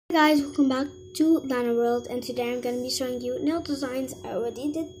Hey guys, welcome back to Lana World, and today I'm going to be showing you nail designs. I already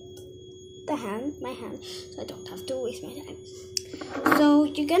did my hand, so I don't have to waste my time. So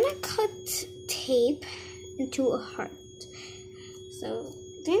you're going to cut tape into a heart. So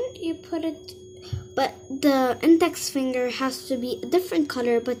then you put it, but the index finger has to be a different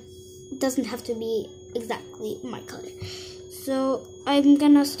color, but it doesn't have to be exactly my color. So I'm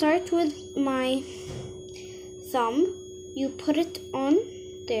going to start with my thumb. You put it on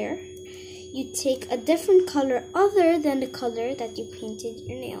there. You take a different color other than the color that you painted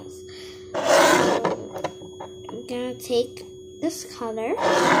your nails. So I'm gonna take this color,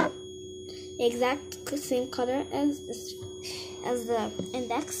 the exact same color as the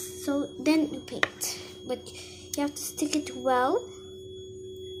index. So then you paint, but you have to stick it well.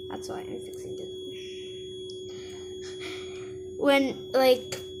 That's why I'm fixing it. When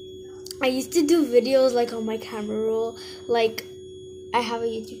I used to do videos on my camera roll, I have a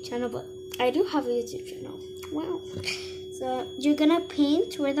YouTube channel, but I do have a YouTube channel. Wow. So you're gonna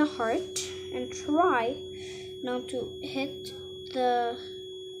paint with a heart and try not to hit the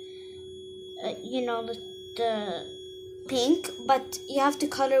the pink, but you have to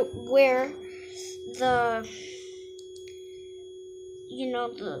color where the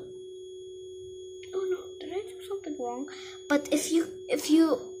oh no, did I do something wrong? But if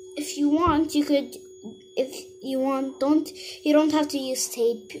you want, you could. If you want, you don't have to use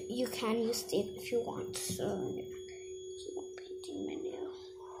tape. You can use tape if you want. So keep on painting my nail.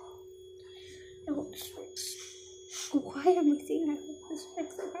 I hope this works. Why am I saying I hope this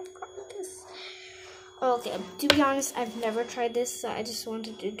works? I've got this. Okay, to be honest, I've never tried this, so I just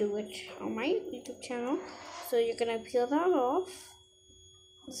wanted to do it on my YouTube channel. So you're gonna peel that off.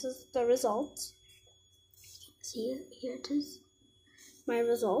 This is the result. See, here it is. My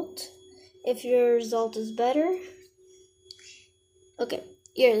result. If your result is better, okay,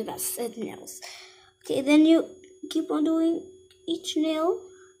 you're the best at nails. Okay, then you keep on doing each nail,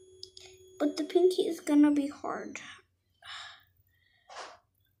 but the pinky is gonna be hard.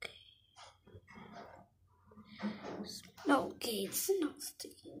 Okay, it's not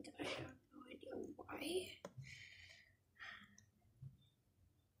sticking. I have no idea why.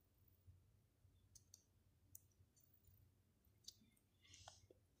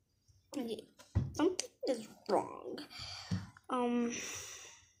 Okay, something is wrong.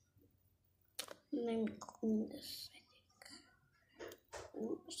 Let me clean this, I think.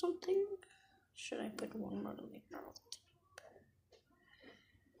 Or something. Should I put one more layer of tape?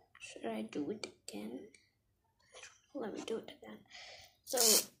 Should I do it again? Let me do it again. So,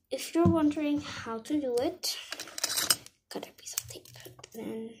 if you're wondering how to do it, cut a piece of tape.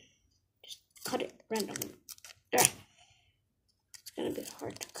 Then just cut it randomly. It's gonna be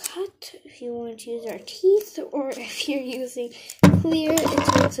hard to cut if you want to use our teeth, or if you're using clear,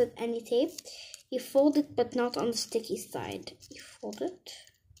 it works with any tape. You fold it, but not on the sticky side. You fold it,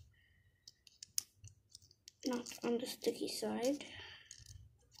 not on the sticky side.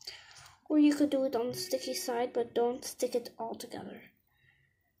 Or you could do it on the sticky side, but don't stick it all together.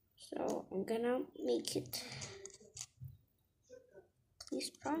 So I'm gonna make it.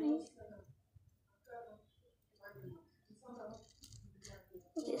 Please try.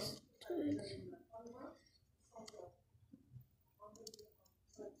 Just do it.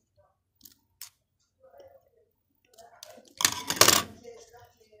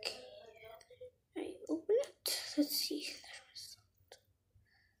 I open it. Let's see the result.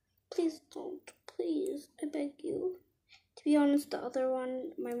 Please don't. Please, I beg you. To be honest, the other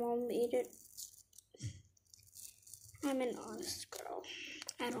one, my mom made it. I'm an honest girl.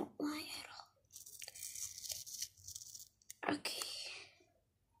 I don't lie at all. Okay.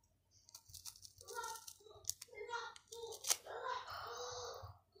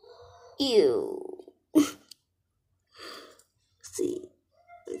 Ew. See,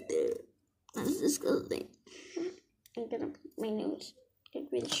 right there. That's disgusting. I'm gonna put my nose.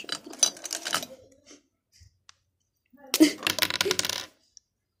 Get really sharp.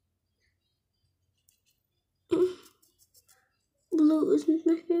 Blue isn't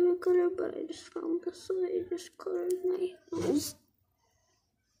my favorite color, but I just found this, so I just colored my nose.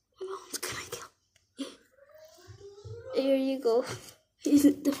 My mom's gonna kill me. There you go.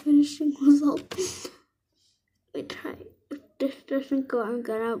 Isn't the finishing result? I try. If this doesn't go, I'm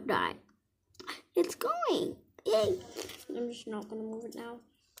gonna die. It's going. Yay! I'm just not gonna move it now.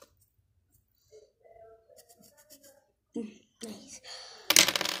 Nice.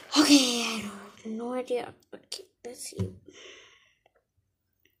 Okay, I have no idea. Okay, let's see.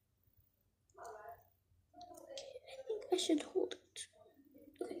 I think I should hold it.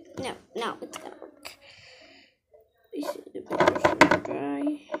 Okay, now it's gonna work. You see the picture's gonna dry.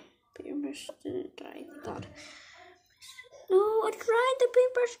 god. No, it dried. The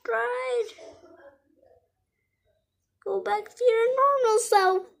paper's dried. Go back to your normal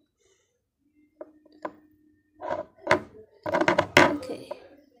self. Okay.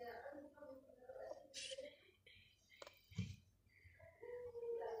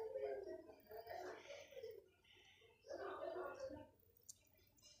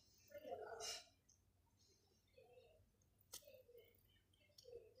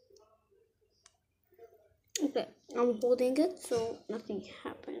 Okay, I'm holding it so nothing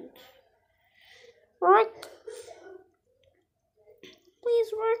happened. Work.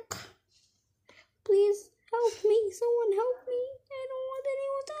 Please work. Please help me. Someone help me. I don't want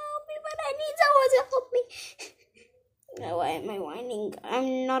anyone to help me, but I need someone to help me. Why am I whining?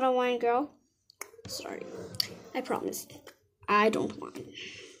 I'm not a whine girl. Sorry. I promise. I don't whine.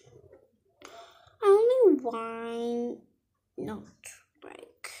 I only whine not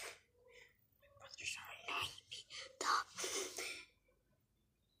like brothers are annoying me.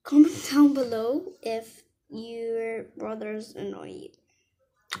 Comment down below if your brothers annoy you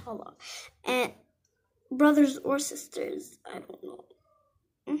a lot. And brothers or sisters, I don't know.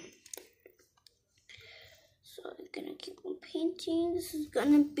 So I'm gonna keep on painting. This is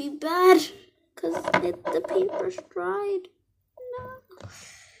gonna be bad because the paper's dried. No.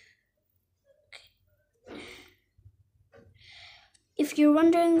 Okay. If you're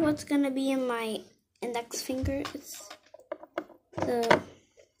wondering what's gonna be in my index finger, it's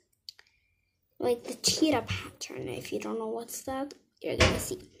the cheetah pattern. If you don't know what's that, you're gonna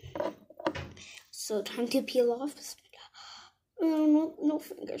see. So time to peel off. No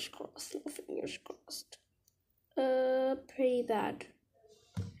fingers crossed. No fingers crossed. Pretty bad.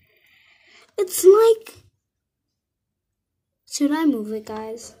 It's like, should I move it,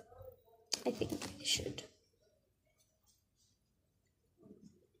 guys? I think I should.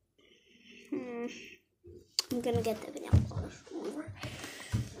 I'm gonna get the vanilla polish remover.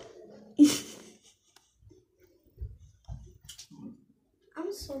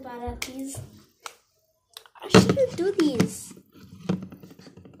 I'm so bad at these. I shouldn't do these.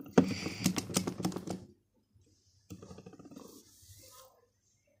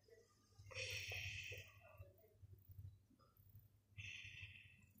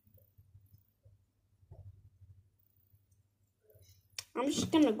 I'm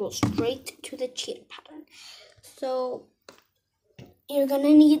just gonna go straight to the cheetah pattern. So you're gonna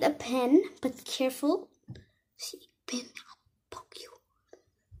need a pen, but careful. See, pen, I'll poke you.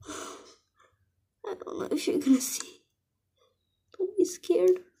 I don't know if you're gonna see. Don't be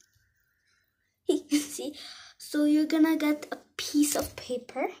scared. See, so you're gonna get a piece of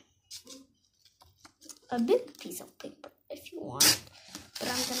paper, a big piece of paper if you want. But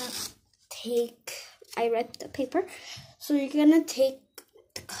I'm gonna take. I read the paper, so you're gonna take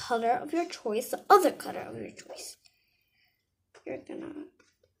the color of your choice, the other color of your choice. You're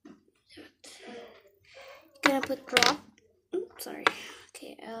gonna put drop. Oops, sorry.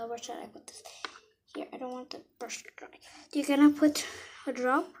 Okay, where should I put this? Here, I don't want the brush to dry. You're gonna put a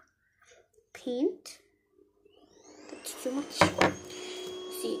drop paint. That's too much.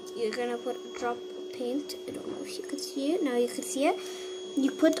 See, you're gonna put a drop of paint. I don't know if you can see it. Now you can see it.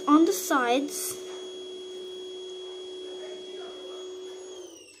 You put on the sides.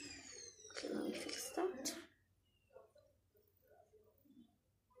 Okay, let me fix that.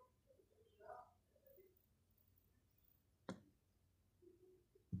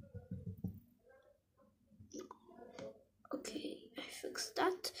 Okay, I fixed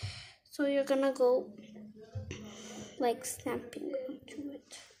that. So you're gonna go like stamping onto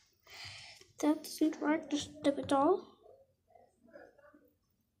it. That doesn't work, just dip it all.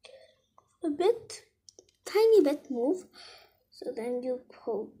 A bit, tiny bit move. So then you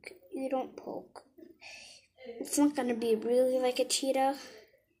poke. You don't poke. It's not gonna be really like a cheetah.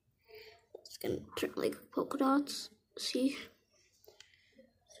 It's gonna turn like polka dots. See?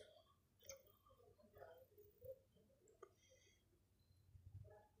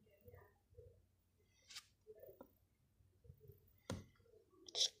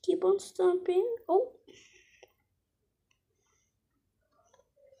 Just keep on stamping. Oh.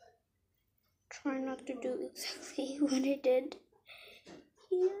 Try not to do exactly what I did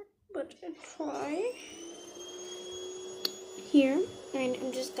here, but I try. Here, and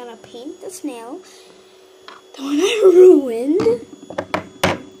I'm just gonna paint the snail. The one I ruined.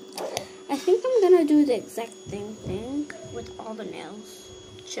 I think I'm gonna do the exact same thing with all the nails.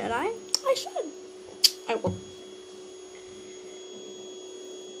 Should I? I should. I will.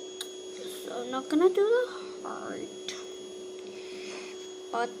 So I'm not gonna do the heart,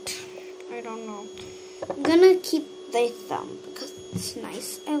 but I don't know. I'm gonna keep the thumb because it's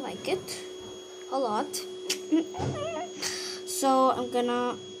nice. I like it. a lot. So I'm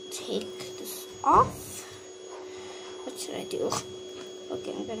gonna take this off. What should I do?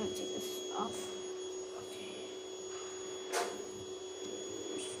 Okay, I'm gonna take this off. Okay.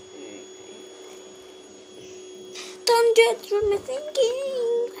 Don't judge what I'm thinking.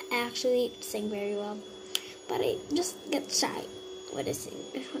 I actually sing very well, but I just get shy when I sing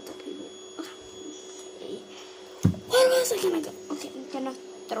in front of people. Okay. Where was I gonna go? Okay, I'm gonna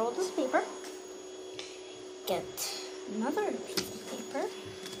throw this paper. Get another piece of paper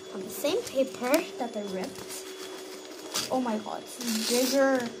on the same paper that I ripped. Oh my god, it's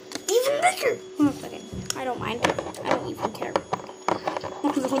bigger. Even bigger! Okay, I don't mind. I don't even care.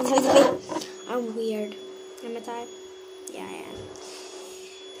 I'm weird. Am I tired? Yeah, I am.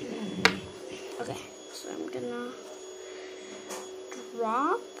 Okay, so I'm gonna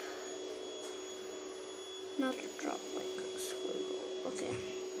drop. Not drop, like squiggle. Okay.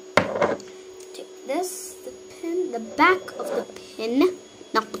 Take this, the pin, the back of the pin,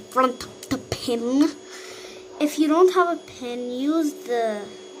 not the front of the pin. If you don't have a pin, use the,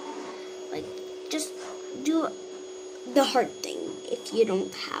 like, just do the hard thing if you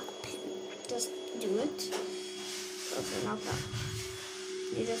don't have a pin. Just do it. Okay, not that.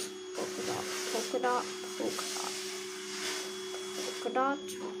 You just polka dot, polka dot, polka dot, polka dot,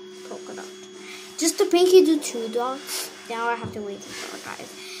 polka dot. Just to make you do 2 dots. Now I have to wait until it dries.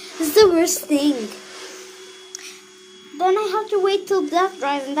 This is the worst thing. Then I have to wait till that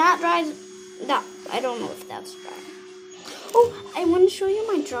dries, and that dries. That I don't know if that's dry. Oh, I want to show you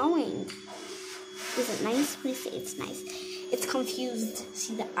my drawing. Is it nice? Please say it's nice. It's confused.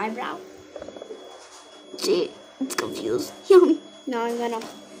 See the eyebrow? See, it's confused. Now I'm gonna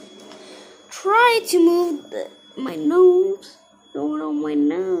try to move my nose. No, my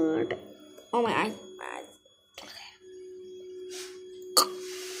nose. Oh, my eyes.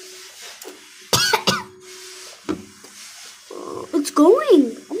 It's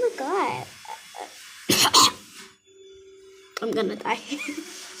going. Oh my god. I'm gonna die.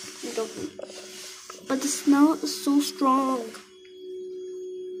 I'm joking. But the smell is so strong.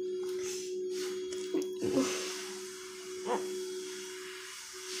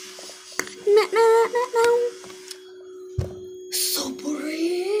 No. So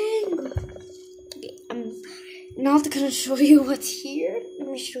boring. Okay, I'm not gonna show you what's here. Let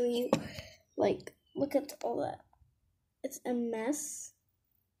me show you. Like, look at all that. It's a mess.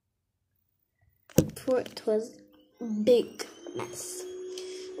 For it was big mess.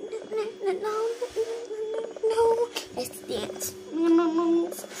 No, let's dance. No,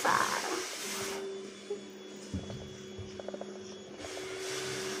 so sad.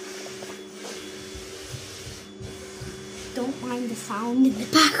 Don't mind the sound in the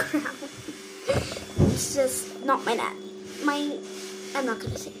background. It's just not my dad. I'm not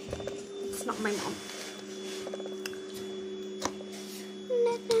gonna say it. It's not my mom.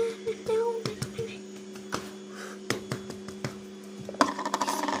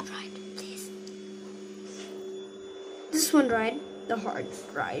 This one dried, the hard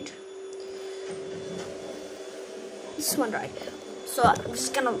dried. This one dried. So I'm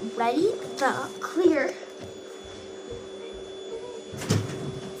just gonna ready the clear.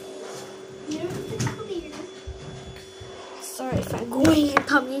 Sorry if I'm going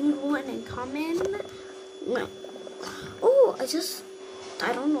and coming. No. Oh,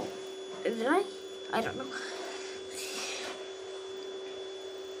 I don't know. Did I? I don't know.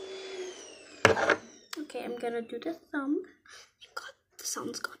 Okay, I'm gonna do the thumb. God, the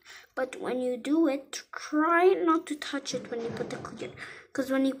sound's gone. But when you do it, try not to touch it when you put the clear. Because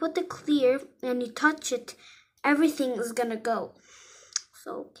when you put the clear and you touch it, everything is gonna go.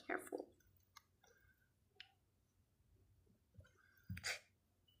 So careful.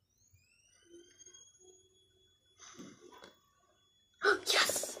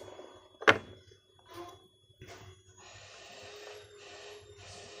 Yes!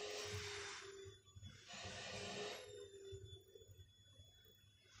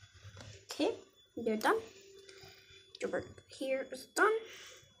 Okay, you're done. Your work here is done.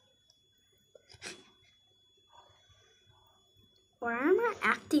 Why am I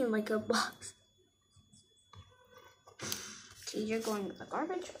acting like a box? Okay, you're going with the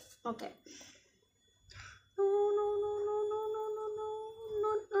garbage. Okay. No.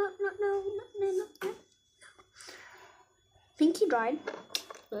 Pinky dried.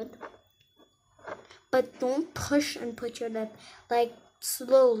 Good. But don't push and put your lip, like,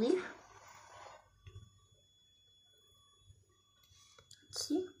 slowly. Let's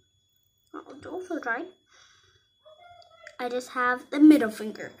see. Oh, it's also dried. I just have the middle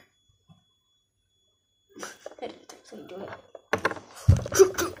finger. I didn't actually do it.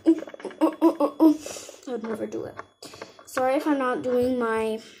 would never do it. Sorry if I'm not doing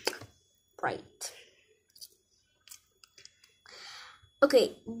my right.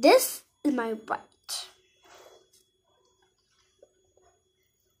 Okay, this is my right.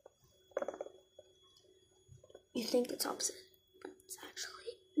 You think it's opposite, but it's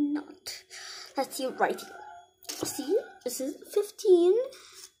actually not. Let's see right here. See, this is 15.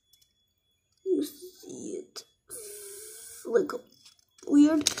 You see it like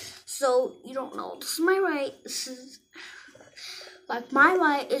weird, so you don't know. This is my right. This is like my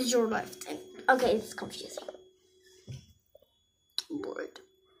right is your left. And okay, it's confusing. Bored,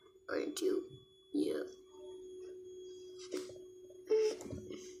 aren't you? Yeah.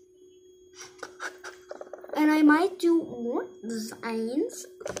 And I might do more designs.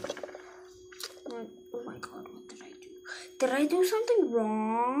 Oh my god, what did I do? Did I do something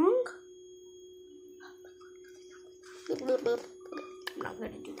wrong? I'm not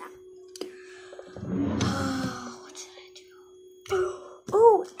gonna do that. What did I do?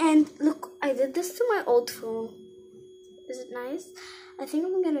 Oh, and look, I did this to my old phone. Is it nice? I think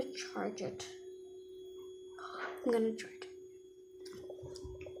I'm gonna charge it. I'm gonna charge it.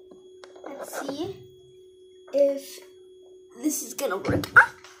 Let's see if this is gonna work.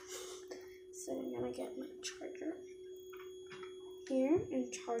 Ah! So I'm gonna get my charger here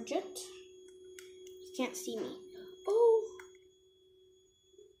and charge it. You can't see me. Oh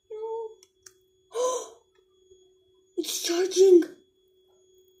no! Oh, it's charging.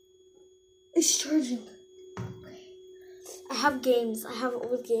 It's charging. Okay. I have games. I have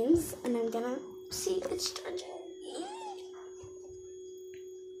old games, and I'm gonna see if it's charging.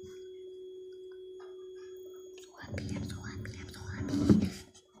 I'm so happy. I'm so happy.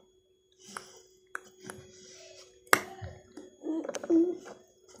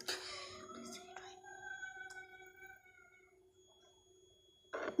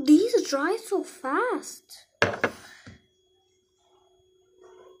 These dry so fast.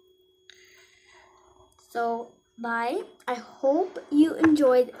 So, bye. I hope you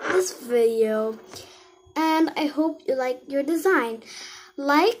enjoyed this video. And I hope you like your design.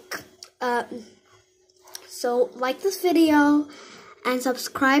 So like this video and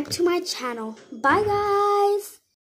subscribe to my channel. Bye guys.